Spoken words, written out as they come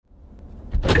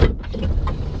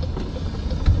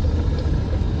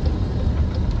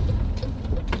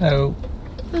Hello.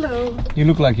 Hello. You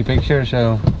look like your picture,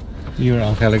 so you're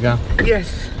Anjelica.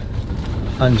 Yes.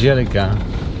 Anjelica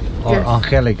or Yes.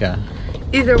 Anjelica.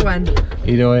 Either one.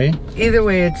 Either way. Either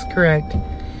way, it's correct.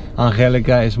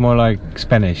 Anjelica is more like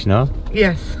Spanish, no?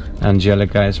 Yes.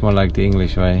 Angelica is more like the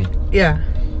English way. Yeah.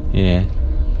 Yeah.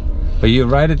 But you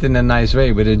write it in a nice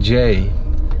way with a J.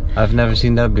 I've never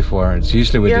seen that before. It's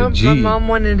usually with a G. My mom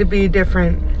wanted to be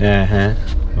different. Uh-huh.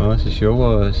 Well, she sure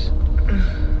was.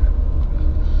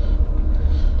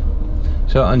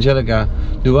 So, Anjelica,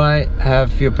 do I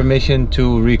have your permission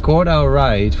to record our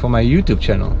ride for my YouTube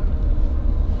channel?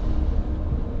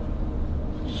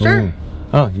 Sure. Ooh.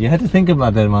 Oh, you had to think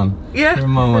about that one. Yeah. For a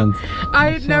moment.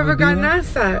 I had Shall never we do gotten that?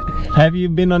 asked that. Have you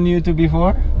been on YouTube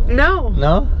before? No.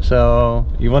 No? So,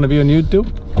 you want to be on YouTube?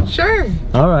 Sure.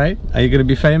 Alright. Are you going to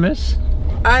be famous?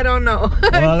 I don't know.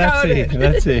 Well, let's see.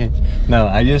 Let's see. No,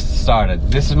 I just started.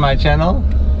 This is my channel.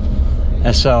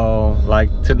 And so, like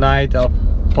tonight, I'll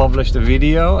publish the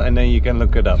video and then you can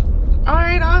look it up.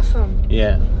 Alright, awesome.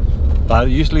 Yeah. But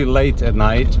usually late at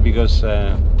night because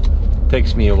it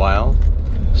takes me a while.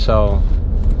 So,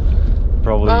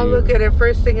 probably I'll look at it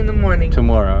first thing in the morning.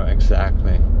 tomorrow,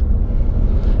 exactly.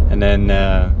 And then,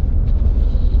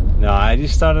 no, I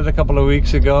just started a couple of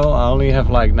weeks ago. I only have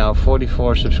like now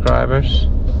 44 subscribers.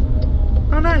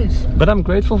 Oh, nice. But I'm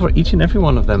grateful for each and every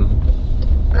one of them.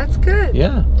 That's good.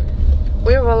 Yeah.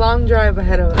 We have a long drive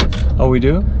ahead of us. Oh, we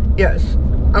do? Yes.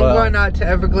 I'm Well- going out to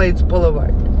Everglades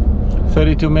Boulevard.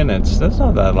 32 minutes. That's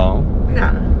not that long.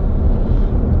 Nah.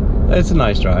 It's a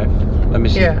nice drive. Let me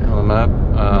see Yeah. on the map.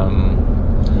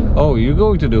 Oh, you're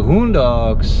going to the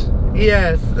Hoondocks.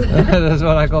 Yes. That's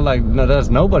what I call like, no, that's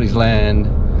nobody's land.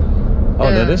 Oh,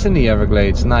 that Yeah. is in the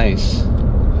Everglades. Nice.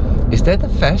 Is that the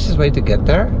fastest way to get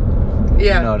there?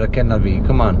 Yeah. No, that cannot be.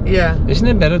 Come on. Yeah. Isn't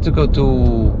it better to go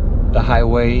to the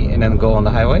highway and then go on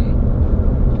the highway?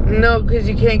 No, because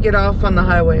you can't get off on the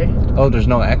highway. Oh, there's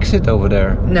no exit over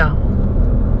there. No.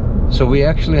 So we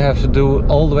actually have to do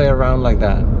all the way around like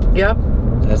that. Yep.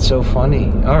 That's so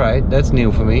funny. Alright, that's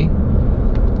new for me.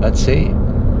 Let's see.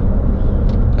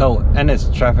 Oh, and it's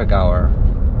traffic hour.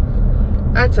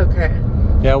 That's okay.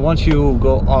 Yeah, once you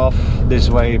go off this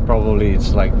way, probably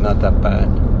it's like not that bad.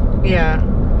 Yeah.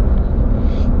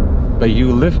 But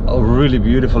you live really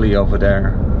beautifully over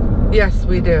there. Yes,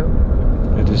 we do.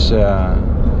 It is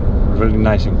really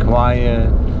nice and quiet.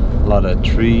 A lot of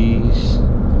trees.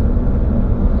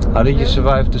 How did you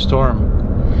survive the storm?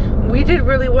 We did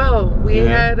really well. We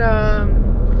Yeah. had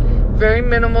very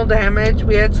minimal damage.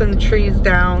 We had some trees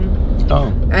down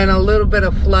Oh, and a little bit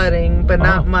of flooding, but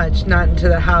not Oh. much, not into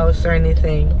the house or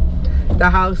anything. The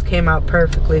house came out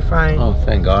perfectly fine. oh,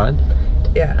 thank God.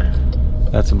 Yeah.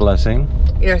 That's a blessing.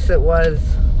 Yes, it was.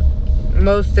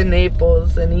 Most in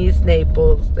Naples and East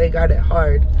Naples, they got it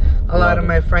hard. A lot of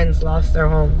my friends lost their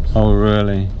homes. Oh,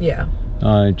 really? Yeah.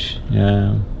 Ouch,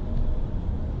 yeah.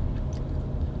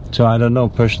 So I don't know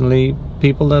personally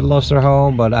people that lost their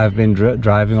home, but I've been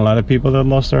driving a lot of people that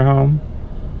lost their home.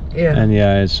 Yeah. And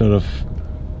yeah, it's sort of,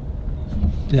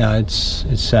 yeah, it's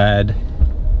sad.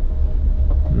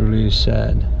 Really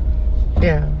sad.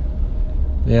 Yeah.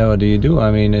 Yeah, what do you do?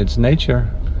 I mean, it's nature.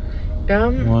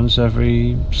 Once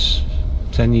every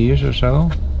 10 years or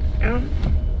so, Yeah.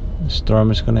 the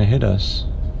storm is gonna hit us.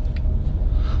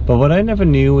 But what I never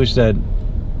knew is that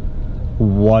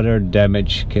water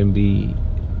damage can be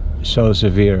so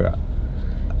severe,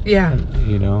 Yeah.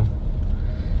 you know.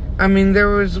 I mean, there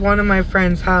was one of my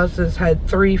friend's houses had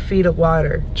 3 feet of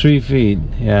water. 3 feet,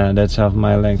 yeah, that's half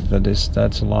my length.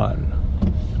 That's a lot.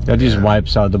 That just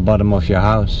wipes out the bottom of your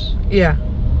house. Yeah.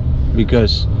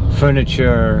 Because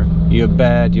furniture, your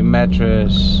bed, your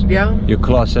mattress, Yeah. your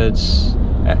closets,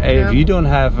 if you don't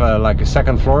have like a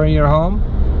second floor in your home,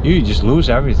 you just lose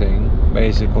everything,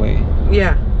 basically.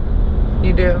 Yeah.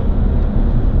 You do.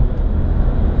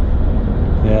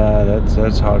 Yeah,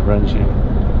 that's heart-wrenching.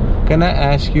 Can I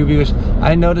ask you, because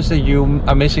I noticed that you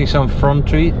are missing some front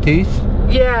teeth?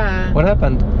 Yeah. What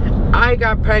happened? I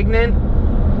got pregnant.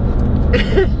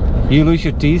 You lose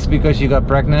your teeth because you got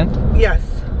pregnant? Yes.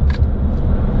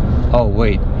 Oh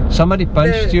wait, somebody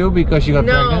punched you because you got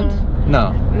pregnant?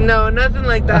 No. No, nothing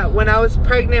like that. When I was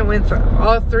pregnant with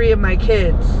all 3 of my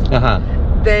kids,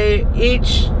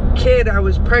 each kid I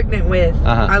was pregnant with,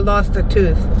 I lost a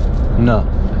tooth. No.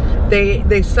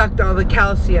 They sucked all the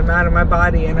calcium out of my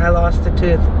body and I lost a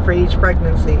tooth for each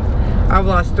pregnancy. I've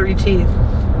lost 3 teeth.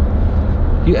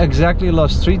 You exactly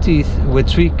lost 3 teeth with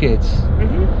 3 kids.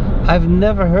 Mm-hmm. I've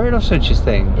never heard of such a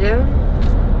thing. Yeah.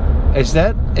 Is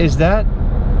that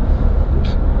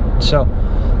so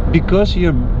because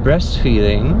you're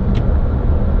breastfeeding,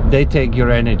 they take your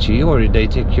energy or they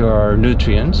take your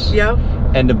nutrients. Yeah.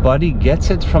 And the body gets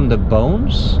it from the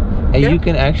bones, and you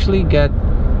can actually get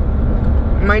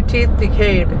my teeth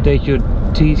decayed. That your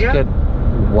teeth get.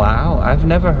 Wow, I've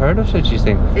never heard of such a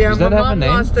thing. Yeah, Does that my have mom a name?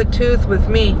 lost a tooth with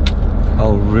me.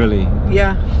 Oh, really?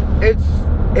 Yeah,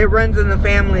 it runs in the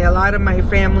family. A lot of my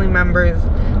family members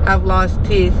have lost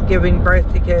teeth giving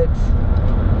birth to kids.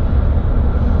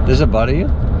 Does it bother you?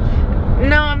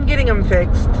 No, I'm getting them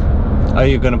fixed. Are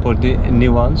you gonna put the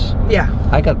new ones? Yeah.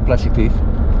 I got plastic teeth.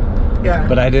 Yeah.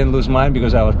 But I didn't lose mine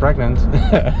because I was pregnant.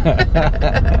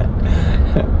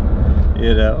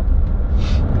 You know?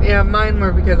 Yeah, mine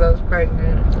were because I was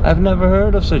pregnant. I've never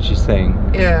heard of such a thing.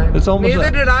 Yeah. It's almost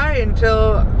Neither did I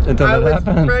until I was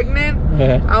happened. pregnant.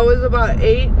 Yeah. I was about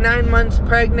 8-9 months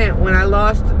pregnant when I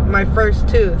lost my first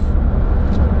tooth.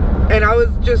 And I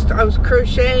was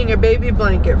crocheting a baby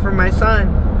blanket for my son.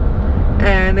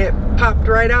 And it popped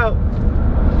right out.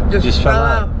 Just fell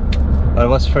out. But it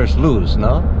was first loose,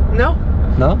 no? No.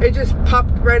 No? It just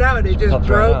popped right out. It just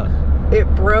broke. Right, it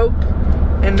broke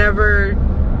and never.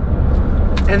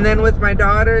 And then with my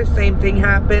daughter, same thing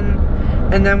happened.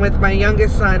 And then with my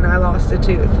youngest son, I lost a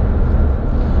tooth.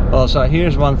 Well, so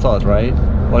here's one thought, right?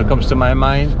 What comes to my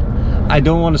mind, I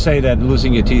don't want to say that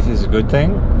losing your teeth is a good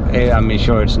thing. I mean,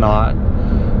 sure, it's not.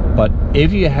 But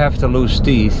if you have to lose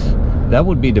teeth, that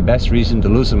would be the best reason to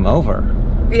lose them over.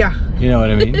 Yeah. You know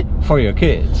what I mean? For your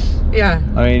kids. Yeah.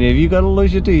 I mean, if you gotta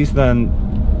lose your teeth, then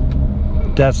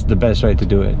that's the best way to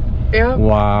do it. Yeah.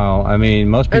 Wow. I mean,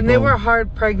 most people... And they were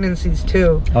hard pregnancies,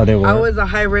 too. Oh, they were? I was a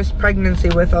high-risk pregnancy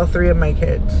with all 3 of my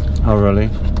kids. Oh, really?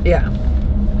 Yeah.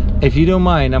 If you don't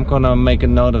mind, I'm gonna make a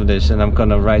note of this, and I'm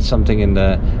gonna write something in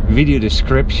the video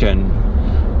description.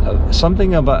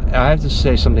 Something about... I have to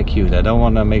say something cute. I don't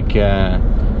want to make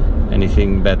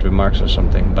anything bad remarks or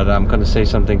something, but I'm gonna say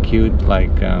something cute,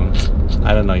 like...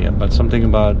 I don't know yet, but something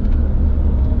about...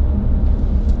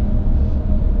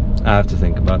 I have to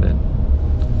think about it.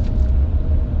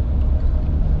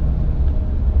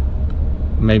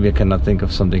 Maybe I cannot think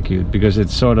of something cute because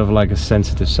it's sort of like a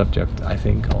sensitive subject, I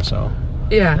think, also.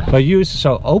 Yeah. But you're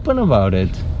so open about it.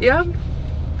 Yeah.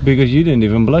 Because you didn't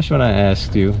even blush when I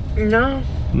asked you. No.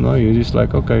 No, you're just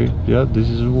like, okay, yeah, this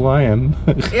is who I am.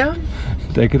 Yeah.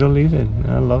 Take it or leave it.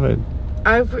 I love it.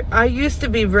 I used to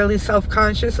be really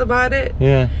self-conscious about it.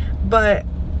 Yeah. But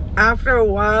after a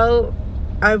while,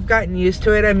 I've gotten used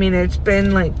to it. I mean, it's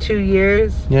been like 2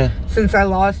 years since I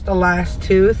lost the last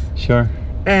tooth. Sure.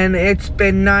 And it's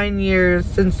been 9 years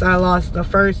since I lost the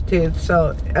first tooth.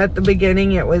 So at the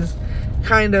beginning, it was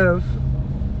kind of,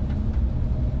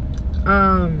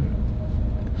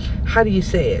 how do you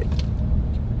say it?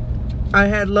 I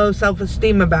had low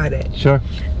self-esteem about it. Sure.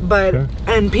 But,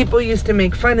 and people used to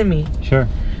make fun of me. Sure.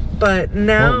 But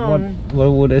now...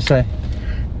 What would they say?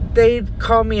 They'd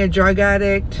call me a drug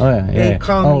addict. Oh, yeah. They'd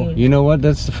call me... you know what?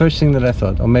 That's the first thing that I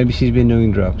thought. Oh, maybe she's been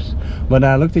doing drugs. But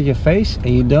I looked at your face, and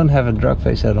you don't have a drug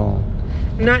face at all.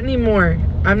 Not anymore.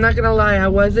 I'm not going to lie. I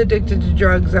was addicted to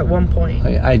drugs at one point.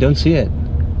 I don't see it.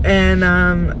 And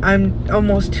I'm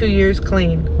almost 2 years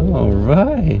clean. All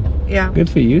right. Yeah. Good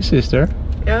for you, sister.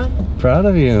 Yeah. Proud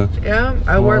of you. Yeah.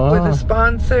 I work with a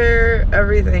sponsor,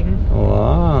 everything.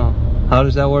 Wow. How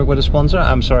does that work with a sponsor?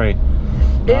 I'm sorry.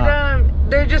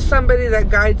 They're just somebody that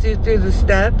guides you through the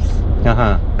steps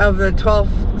of the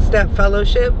 12-step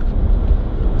fellowship.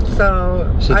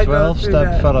 So it's a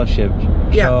 12-step fellowship.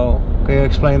 Yeah. So can you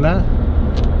explain that?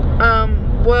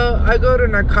 Well, I go to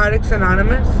Narcotics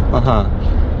Anonymous.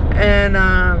 And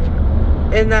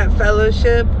in that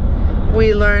fellowship,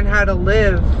 we learn how to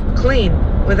live clean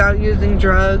without using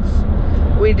drugs.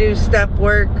 We do step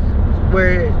work,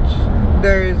 where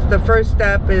the first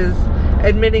step is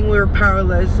admitting we were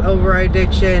powerless over our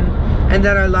addiction and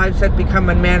that our lives had become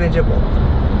unmanageable.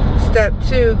 Step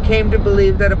 2 came to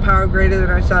believe that a power greater than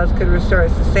ourselves could restore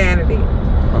us to sanity.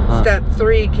 Step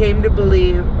 3 came to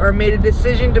believe, or made a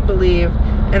decision to believe,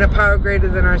 in a power greater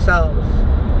than ourselves,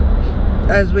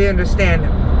 as we understand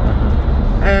him.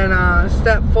 And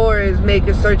step 4 is make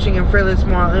a searching and fearless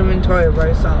moral inventory of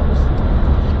ourselves.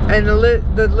 And the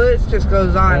list just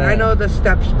goes on. I know the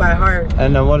steps by heart.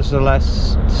 And then what is the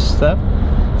last step?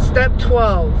 Step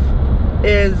 12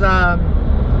 is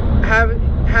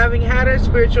having had our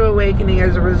spiritual awakening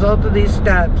as a result of these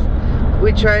steps,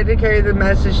 we try to carry the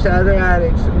message to other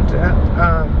addicts and to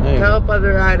help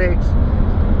other addicts.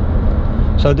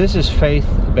 So this is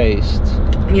faith-based?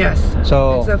 Yes.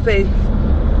 So it's a faith.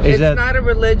 It's not a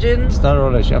religion. It's not a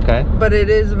religion, okay. But it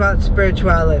is about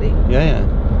spirituality. Yeah.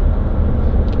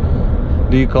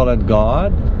 Do you call it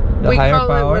God? We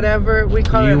call it whatever. We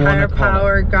call it higher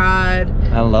power, God,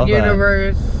 I love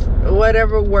universe,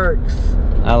 whatever works.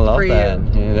 I love for that.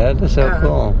 You. Yeah, that is so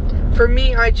cool. For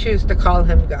me, I choose to call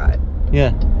him God.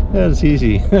 Yeah, that's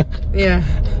easy. Yeah.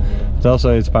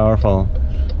 It's powerful.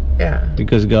 Yeah.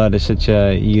 Because God is such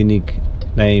a unique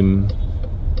name.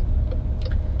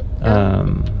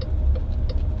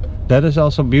 That is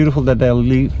also beautiful that they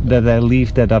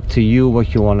leave that up to you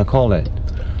what you want to call it.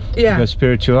 Yeah. Because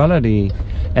spirituality,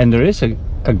 and there is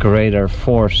a greater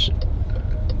force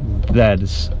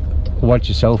that's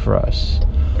watches over us,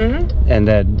 and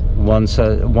that wants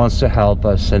to help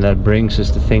us, and that brings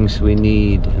us the things we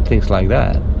need and things like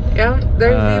that. Yeah,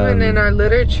 there's even in our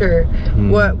literature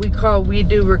what we call we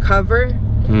do recover,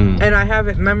 and I have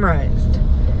it memorized.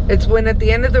 It's when at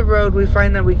the end of the road we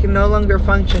find that we can no longer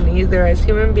function either as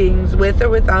human beings with or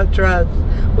without drugs.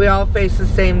 We all face the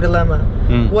same dilemma.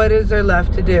 What is there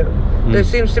left to do? There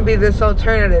seems to be this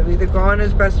alternative: either go on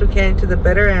as best we can to the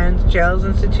bitter end, jails,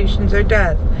 institutions, or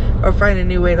death, or find a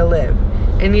new way to live.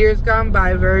 In years gone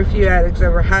by, very few addicts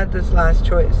ever had this last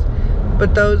choice.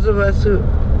 But those of us who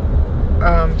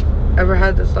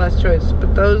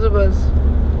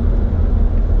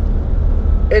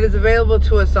it is available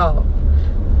to us all.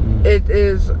 It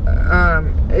is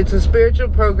it's a spiritual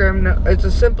program. It's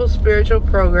a simple spiritual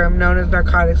program known as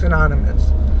Narcotics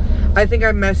Anonymous. I think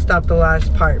I messed up the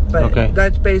last part, but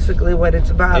that's basically what it's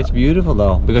about. It's beautiful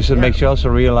though, because it makes you also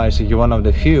realize that you're one of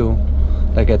the few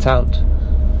that gets out.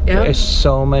 There's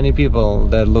so many people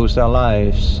that lose their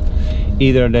lives.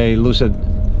 Either they lose it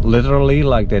literally,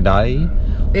 like they die,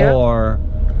 or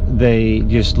they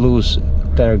just lose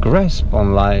their grasp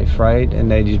on life, right?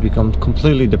 And they just become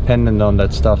completely dependent on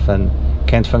that stuff and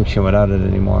can't function without it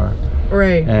anymore.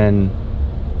 Right. And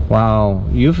wow,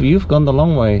 you've gone the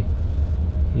long way.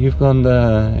 You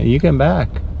came back.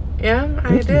 Yeah,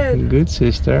 I did. Good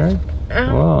sister.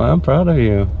 Wow, I'm proud of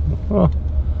you. Oh.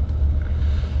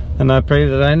 And I pray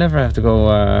that I never have to go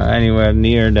anywhere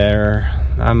near there.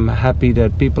 I'm happy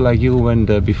that people like you went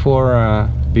before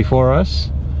us,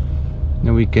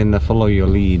 and we can follow your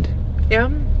lead. Yeah,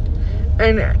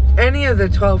 and any of the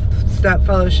 12-step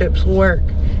fellowships work.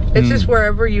 It's just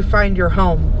wherever you find your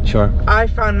home. Sure. I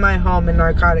found my home in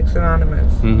Narcotics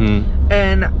Anonymous.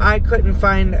 And I couldn't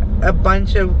find a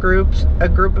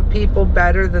group of people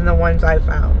better than the ones I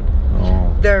found.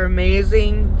 Oh. They're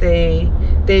amazing.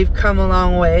 They've come a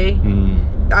long way.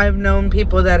 I've known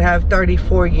people that have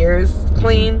 34 years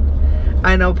clean.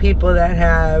 I know people that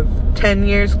have 10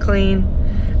 years clean.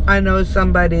 I know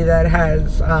somebody that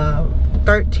has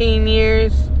 13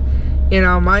 years. You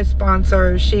know, my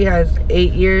sponsor, she has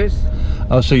 8 years.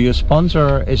 Oh, so your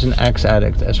sponsor is an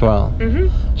ex-addict as well.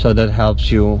 So that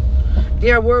helps you.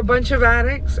 Yeah, we're a bunch of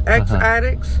addicts,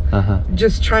 ex-addicts,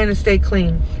 just trying to stay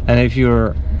clean. And if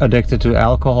you're addicted to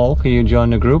alcohol, can you join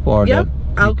the group? Or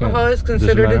alcohol is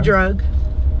considered a drug.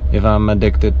 If I'm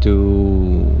addicted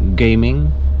to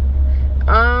gaming?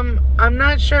 I'm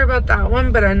not sure about that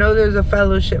one, but I know there's a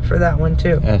fellowship for that one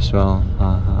too. As well.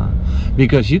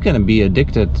 Because you can be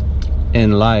addicted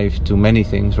in life to many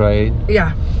things, right?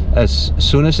 Yeah. As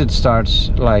soon as it starts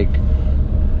like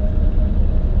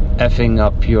effing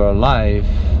up your life,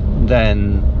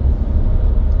 then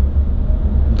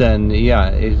yeah,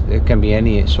 it can be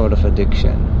any sort of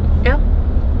addiction. Yeah.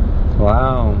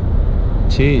 Wow.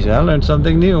 Jeez, I learned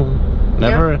something new.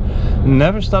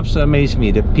 Never stops to amaze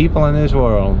me, the people in this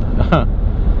world.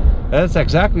 That's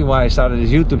exactly why I started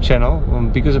this YouTube channel,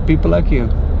 because of people like you.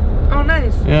 Oh,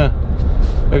 nice. Yeah.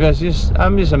 Because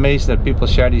I'm just amazed that people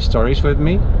share these stories with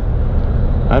me.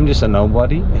 I'm just a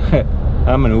nobody.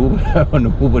 I'm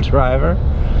an Uber driver.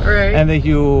 Right. And that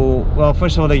well,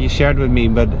 first of all, that you shared with me,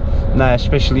 but now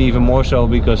especially even more so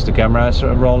because the cameras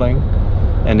are rolling,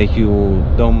 and that you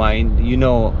don't mind. You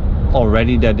know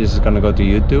already that this is gonna go to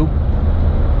YouTube.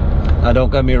 Now,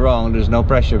 don't get me wrong, there's no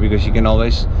pressure, because you can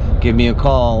always give me a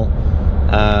call,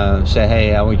 say,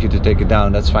 hey, I want you to take it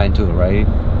down. That's fine too, right?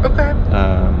 Okay.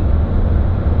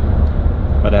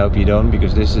 But I hope you don't,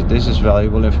 because this is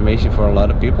valuable information for a lot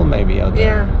of people maybe out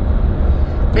there. Yeah.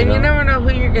 And you never know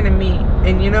who you're gonna meet.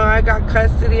 And you know, I got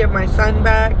custody of my son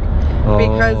back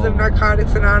because of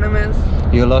Narcotics Anonymous.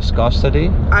 You lost custody?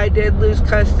 I did lose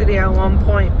custody at one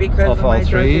point because of my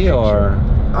drug addiction. Or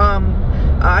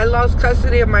I lost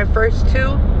custody of my first 2.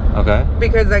 Okay.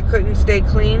 Because I couldn't stay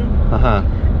clean.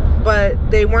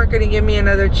 But they weren't gonna give me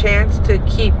another chance to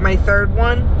keep my 3rd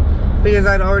one because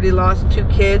I'd already lost 2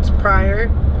 kids prior.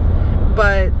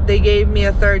 But they gave me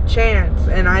a 3rd chance,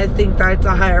 and I think that's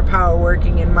a higher power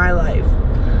working in my life.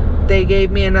 They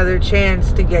gave me another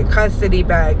chance to get custody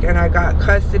back, and I got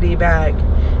custody back.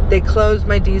 They closed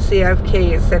my DCF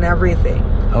case and everything.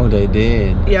 Oh, they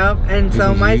did. Yep. And so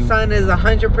Because my you- son is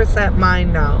 100%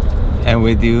 mine now. And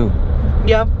with you.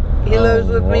 Yep. He lives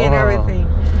with me and wow. everything.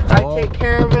 I Oh. take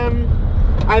care of him.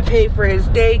 I pay for his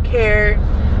daycare.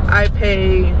 I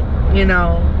pay,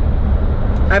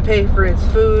 I pay for his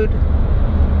food.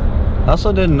 I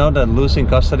also didn't know that losing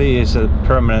custody is a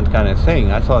permanent kind of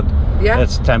thing. I thought Yeah.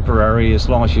 it's temporary. As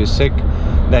long as you're sick,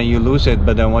 then you lose it.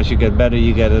 But then once you get better,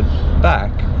 you get it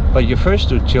back. But your first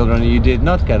 2 children, you did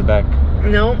not get back.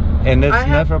 No. And it's I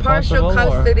have never partial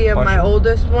possible? custody of my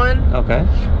oldest one, Okay.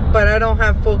 but I don't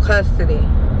have full custody.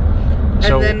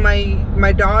 So- And then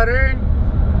my daughter,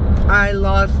 I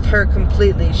lost her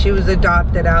completely. She was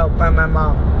adopted out by my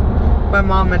mom. My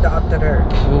mom adopted her.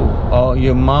 Oh,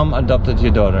 your mom adopted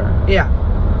your daughter. Yeah.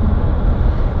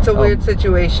 It's a weird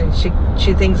situation.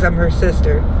 She thinks I'm her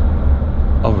sister.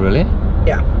 Oh, really?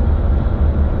 Yeah.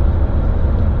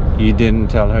 You didn't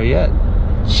tell her yet?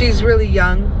 She's really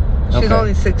young. She's Okay.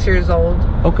 only 6 years old.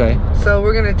 Okay. So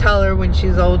we're gonna tell her when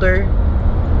she's older.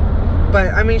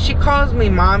 But I mean, she calls me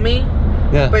mommy,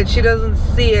 Yeah. but she doesn't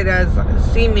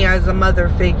see me as a mother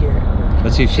figure.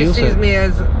 But she She feels sees it. me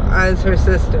as her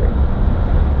sister.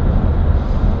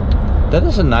 That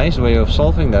is a nice way of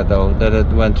solving that, though, that it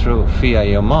went through via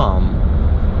your mom.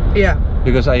 Yeah.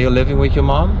 Because are you living with your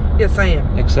mom? Yes, I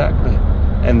am. Exactly.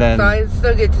 And then... So I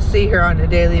still get to see her on a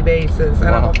daily basis, and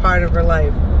I'm Wow. a part of her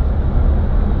life.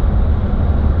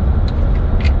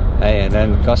 Hey, and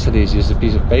then custody is just a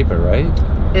piece of paper, right?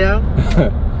 Yeah.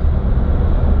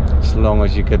 As long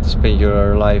as you get to spend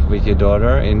your life with your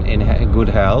daughter in good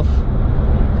health,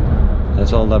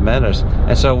 that's all that matters.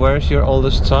 And so, where's your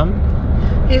oldest son?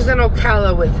 He's in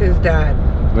Ocala with his dad.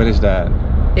 Where is that?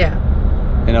 Yeah.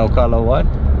 In Ocala, what?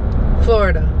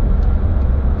 Florida.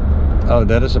 Oh,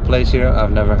 that is a place here.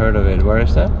 I've never heard of it. Where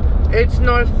is that? It's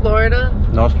North Florida.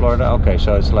 North Florida. Okay,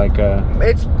 so it's like a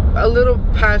It's a little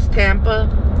past Tampa.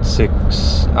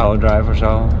 6-hour drive or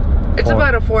so. It's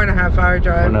about a 4.5-hour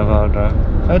drive. 4.5-hour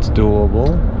drive. That's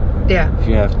doable Yeah. if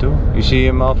you have to. You see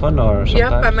him often or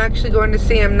sometimes? Yep, I'm actually going to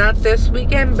see him not this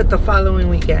weekend, but the following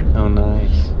weekend. Oh,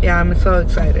 nice. Yeah, I'm so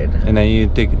excited. And then you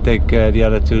take the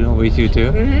other 2 with you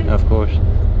too? Mhm. Of course.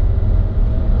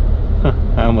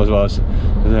 I almost was.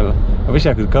 I wish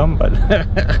I could come, but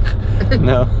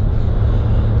no.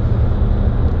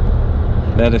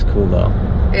 That is cool though.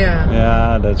 Yeah.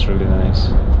 Yeah, that's really nice.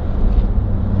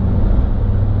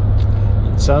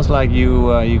 It sounds like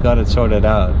you got it sorted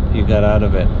out. You got out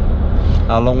of it.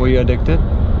 How long were you addicted?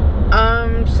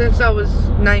 Since I was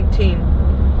 19.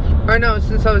 Or no,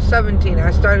 since I was 17.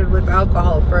 I started with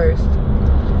alcohol first.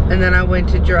 And then I went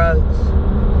to drugs.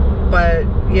 But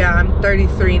yeah, I'm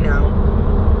 33 now.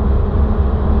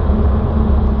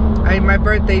 My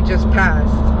birthday just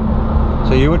passed.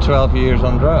 So you were 12 years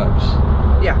on drugs.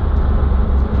 Yeah.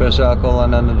 First alcohol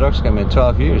and then the drugs came in.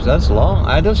 12 years. That's long.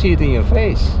 I don't see it in your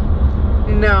face.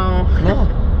 No. No.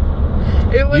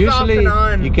 It was Usually off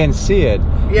and on. you can see it.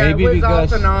 Yeah, Maybe it was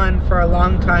because off and on for a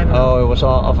long time. Oh, it was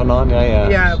all off and on. Yeah.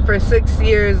 Yeah, for 6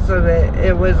 years of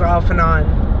it was off and on.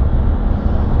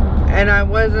 And I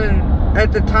wasn't,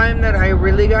 at the time that I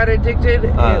really got addicted,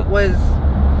 it was,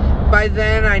 by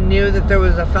then I knew that there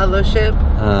was a fellowship.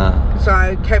 So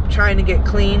I kept trying to get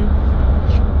clean.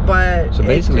 But So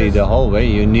basically the whole way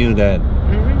you knew that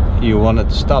Mhm. you wanted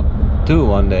to stop too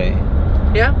one day.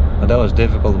 Yeah. But that was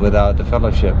difficult without the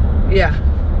fellowship. Yeah.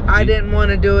 I didn't want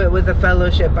to do it with a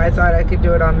fellowship. I thought I could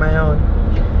do it on my own.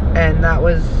 And that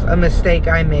was a mistake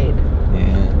I made.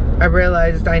 Yeah. I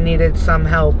realized I needed some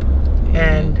help.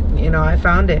 And, I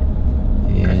found it.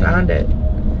 Yeah. I found it.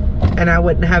 And I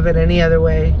wouldn't have it any other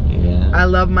way. Yeah. I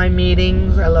love my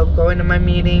meetings. I love going to my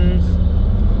meetings.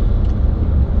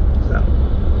 So.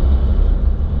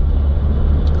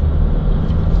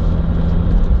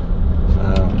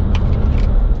 Wow.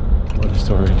 What a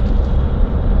story.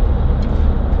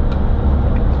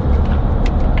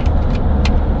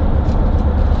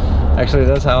 Actually,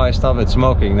 that's how I stopped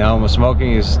smoking. Now,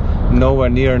 smoking is nowhere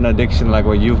near an addiction like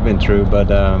what you've been through, but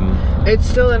It's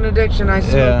still an addiction. I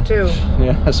smoke too.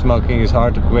 Yeah, smoking is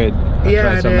hard to quit. I've Yeah,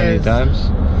 tried it so many is. times.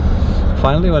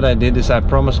 Finally, what I did is I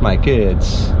promised my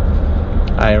kids.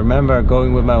 I remember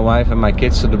going with my wife and my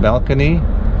kids to the balcony,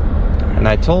 and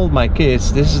I told my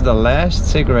kids, this is the last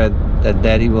cigarette that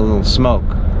Daddy will smoke.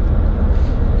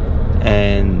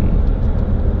 And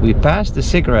we passed the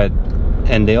cigarette,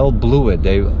 and they all blew it.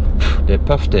 They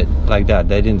puffed it like that.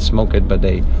 They didn't smoke it, but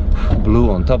they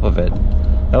blew on top of it.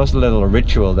 That was a little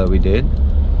ritual that we did.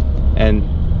 And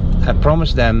I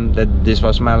promised them that this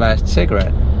was my last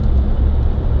cigarette.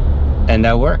 And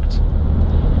that worked.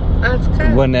 That's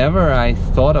good. Whenever I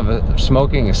thought of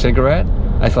smoking a cigarette,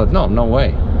 I thought, no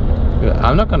way.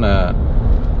 I'm not gonna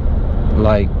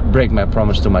like break my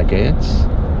promise to my kids.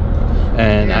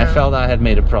 And I felt I had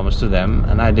made a promise to them,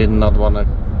 and I did not want to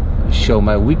show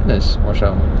my weakness or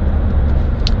so.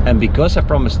 And because I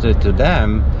promised it to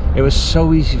them, it was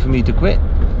so easy for me to quit.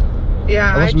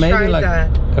 Yeah, it was maybe tried like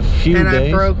that, a few and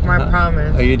days. I broke my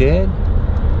promise. Oh, you did?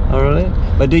 Oh, really?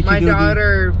 But did my you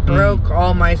daughter broke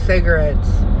all my cigarettes,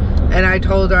 and I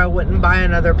told her I wouldn't buy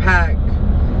another pack.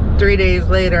 3 days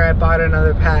later, I bought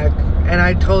another pack, and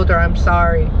I told her I'm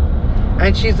sorry.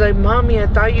 And she's like, Mommy, I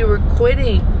thought you were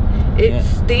quitting. It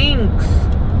stinks.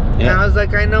 And I was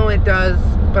like, I know it does,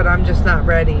 but I'm just not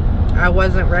ready. I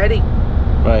wasn't ready.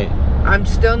 Right. I'm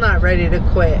still not ready to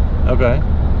quit. Okay.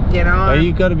 You know? Well,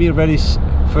 you got to be ready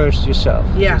first yourself.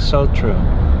 Yeah. It's so true.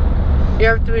 You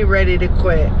have to be ready to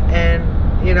quit. And,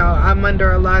 you know, I'm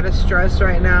under a lot of stress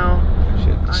right now.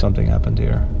 Shit, something happened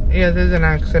here. Yeah, there's an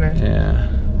accident. Yeah.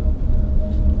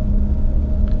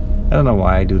 I don't know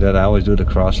why I do that. I always do the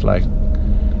cross like.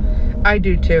 I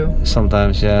do too.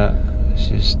 Sometimes, yeah. It's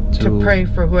just to pray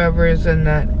for whoever is in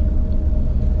that.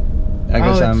 I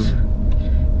guess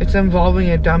It's involving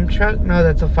a dump truck? No,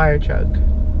 that's a fire truck.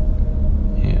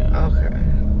 Yeah. Okay.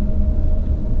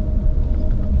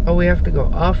 Oh, we have to go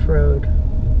off-road.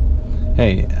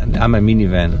 Hey, I'm a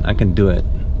minivan. I can do it.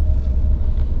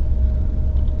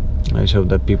 I just hope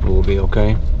that people will be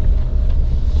okay.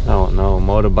 Oh no,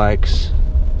 motorbikes.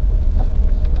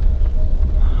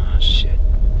 Oh, shit.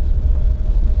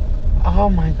 Oh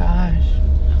my gosh.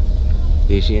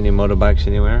 Do you see any motorbikes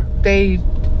anywhere? They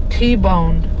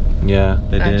T-boned. Yeah,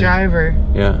 they did. That driver.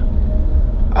 Yeah.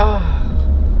 Oh.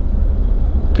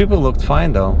 People looked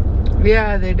fine though.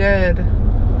 Yeah, they did.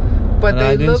 But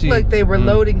they looked like they were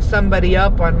loading somebody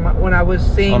up when I was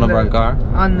seeing on a car?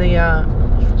 On the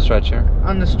stretcher.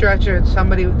 On the stretcher,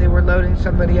 they were loading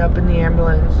somebody up in the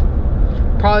ambulance.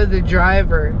 Probably the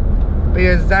driver,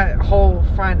 because that whole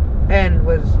front end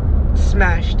was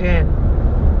smashed in.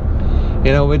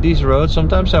 You know, with these roads,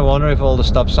 sometimes I wonder if all the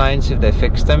stop signs, if they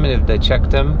fixed them and if they checked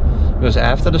them. Because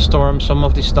after the storm, some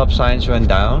of these stop signs went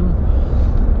down.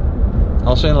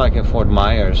 Also in Fort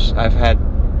Myers, I've had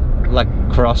like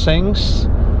crossings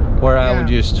where I would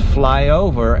just fly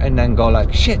over and then go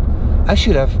like, shit, I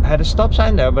should have had a stop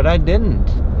sign there, but I didn't.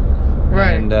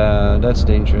 Right. And that's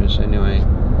dangerous anyway.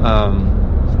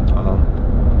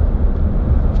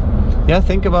 Yeah,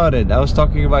 think about it. I was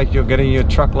talking about you getting your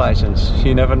truck license.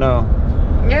 You never know.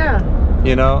 Yeah.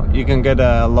 You know, you can get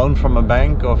a loan from a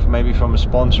bank or maybe from a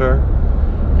sponsor,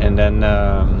 and then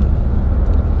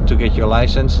to get your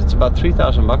license, it's about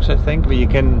 $3,000, I think. But you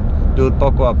can do it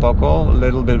poco a poco,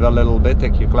 little bit by little bit.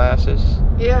 Take your classes.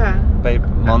 Yeah. Pay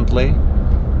monthly.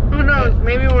 Who knows?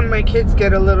 Maybe when my kids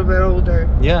get a little bit older.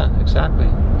 Yeah, exactly.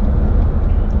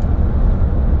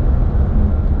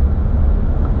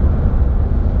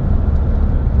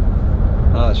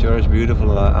 Oh, it sure is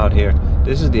beautiful out here.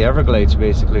 This is the Everglades,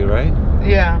 basically, right?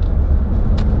 Yeah.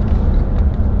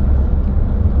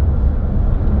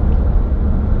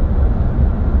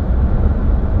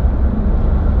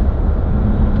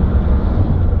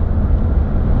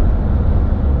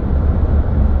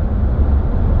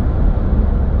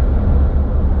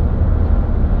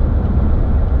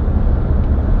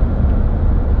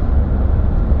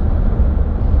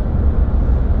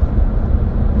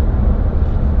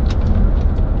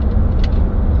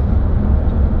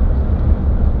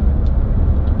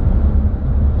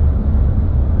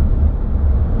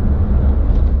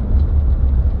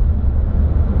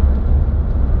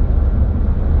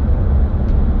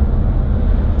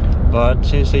 But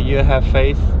since you have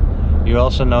faith, you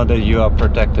also know that you are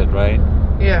protected, right?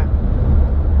 Yeah.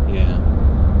 Yeah.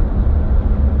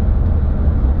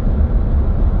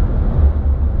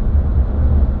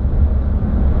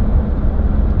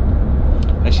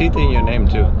 I see it in your name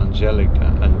too,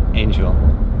 Anjelica, an angel.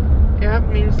 Yeah, it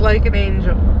means like an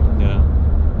angel. Yeah.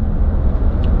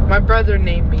 My brother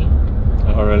named me.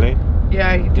 Oh, really?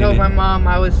 Yeah, he told my mom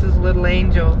I was his little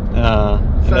angel. So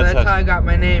that's how I got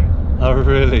my name. Oh,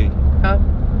 really? Yep.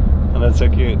 Oh, that's so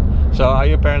cute. So are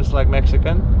your parents like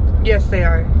Mexican? Yes, they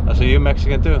are. Oh, so you're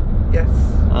Mexican too? Yes.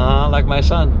 Like my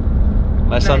son.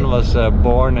 My son was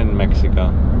born in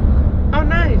Mexico. Oh,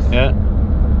 nice. Yeah.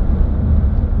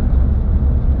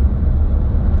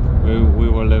 We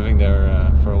were living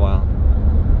there for a while.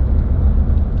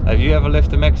 Have you ever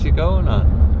lived in Mexico or not?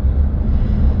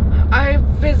 I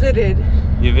visited.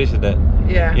 You visited?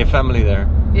 Yeah. Your family there?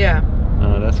 Yeah.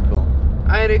 Oh, that's cool.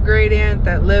 I had a great aunt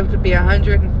that lived to be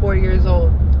 104 years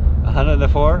old.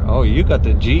 104? Oh, you got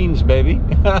the genes, baby.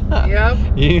 Yep.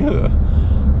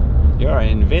 You're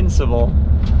invincible.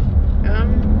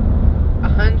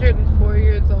 104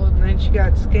 years old, and then she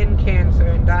got skin cancer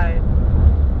and died.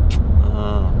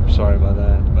 Oh, sorry about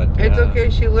that, but It's okay.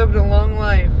 She lived a long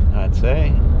life. I'd say.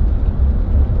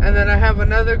 And then I have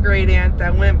another great aunt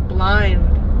that went blind,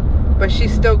 but she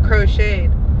still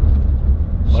crocheted.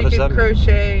 What does She that could mean?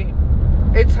 crochet.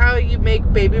 It's how you make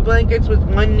baby blankets with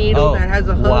one needle that has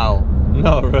a hook. Wow.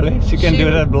 No, really? She can do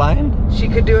that blind? She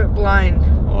could do it blind.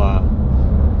 Wow.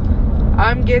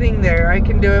 I'm getting there. I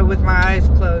can do it with my eyes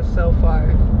closed so far.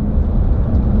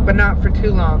 But not for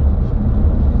too long.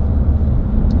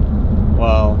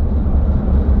 Wow.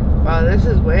 Wow, this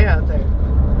is way out there.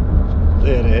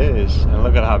 It is. And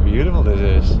look at how beautiful this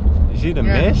is. You see the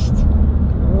mist?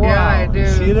 Wow. Yeah, I do.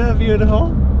 See that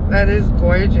beautiful? That is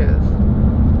gorgeous.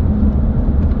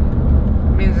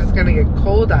 Means it's gonna get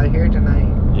cold out here tonight.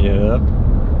 Yep.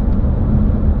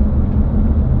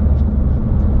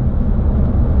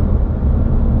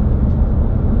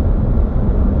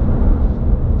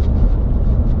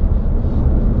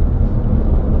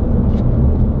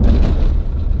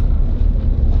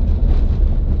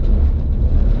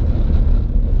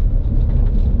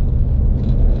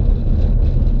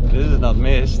 This is not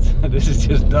mist. This is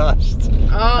just dust.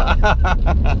 Oh.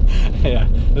 Yeah,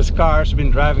 this car's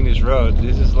been driving this road.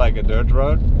 This is like a dirt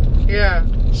road. Yeah.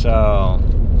 So,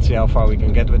 see how far we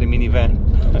can get with the minivan.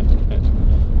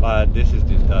 But this is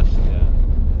just dust, yeah.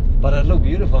 But it looked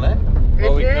beautiful, eh?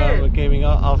 It did. We came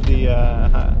off the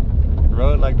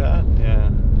road like that, yeah.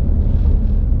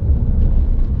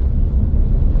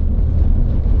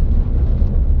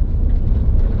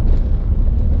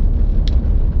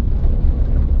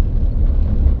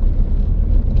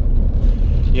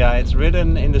 Yeah, it's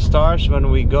written in the stars when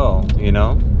we go, you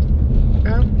know?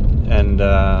 Yeah. And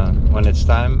when it's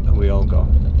time, we all go.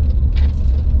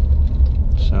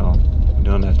 So, we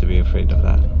don't have to be afraid of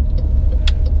that.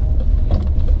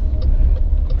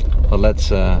 But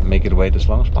let's make it wait as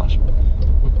long as possible.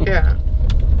 Yeah.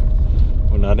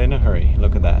 We're not in a hurry.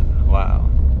 Look at that. Wow.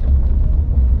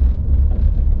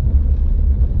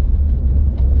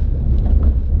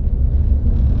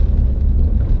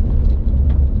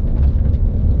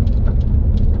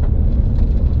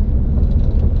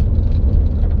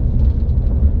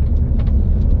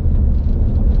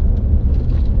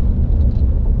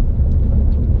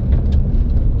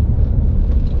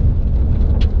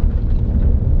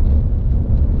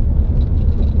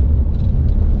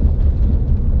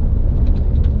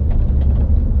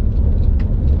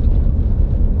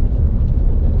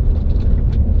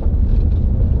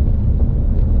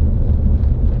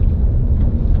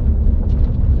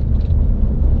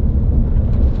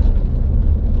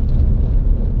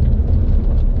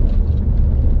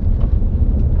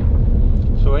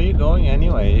 Where are you going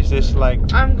anyway? Is this like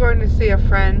I'm going to see a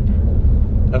friend.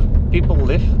 people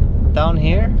live down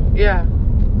here? Yeah.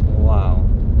 Wow.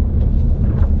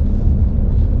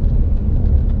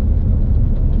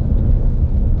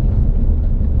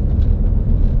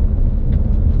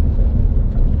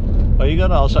 Well, you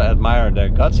gotta also admire their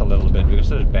guts a little bit, because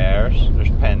there's bears, there's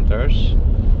panthers,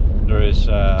 there is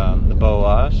the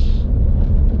boas,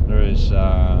 there is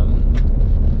I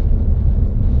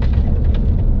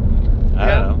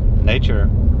don't know, nature.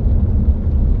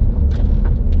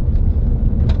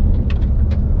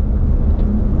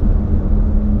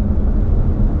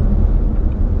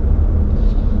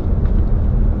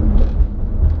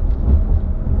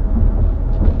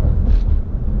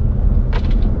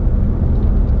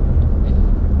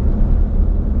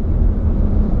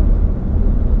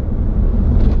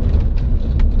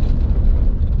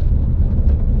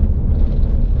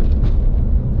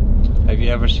 Have you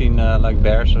ever seen like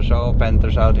bears or so,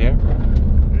 panthers out here?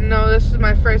 No, this is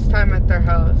my first time at their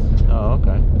house. Oh,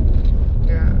 okay.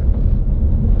 Yeah.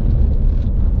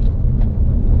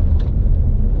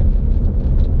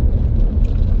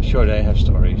 Sure, they have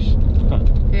stories.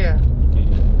 Yeah.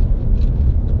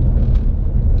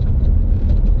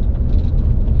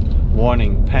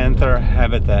 Warning, panther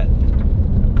habitat.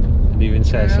 It even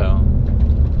says so.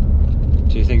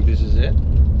 Do you think this is it?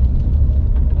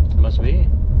 Must be.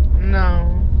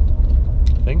 No.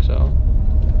 I think so.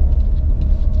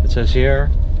 It says here.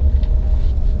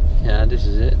 Yeah, this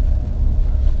is it.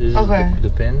 This is Okay. the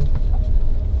pin.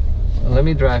 Let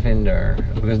me drive in there,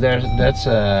 because that's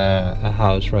a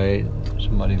house, right?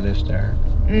 Somebody lives there.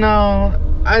 No.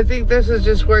 I think this is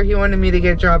just where he wanted me to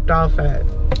get dropped off at.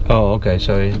 Oh, okay.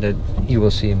 So that you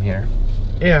will see him here.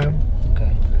 Yeah.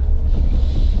 Okay.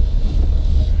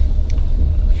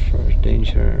 First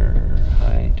danger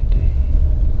high today.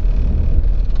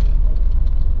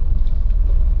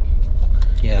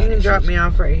 Yeah. You can drop me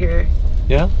off right here.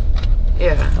 Yeah?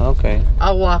 Yeah. Okay.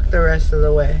 I'll walk the rest of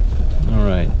the way.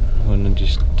 Alright. I'm gonna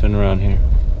just turn around here.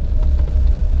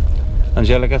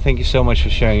 Anjelica, thank you so much for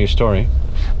sharing your story.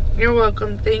 You're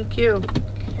welcome. Thank you.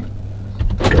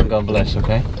 God bless,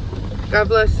 okay? God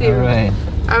bless you. All right.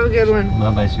 Have a good one.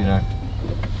 Bye-bye, sweetheart.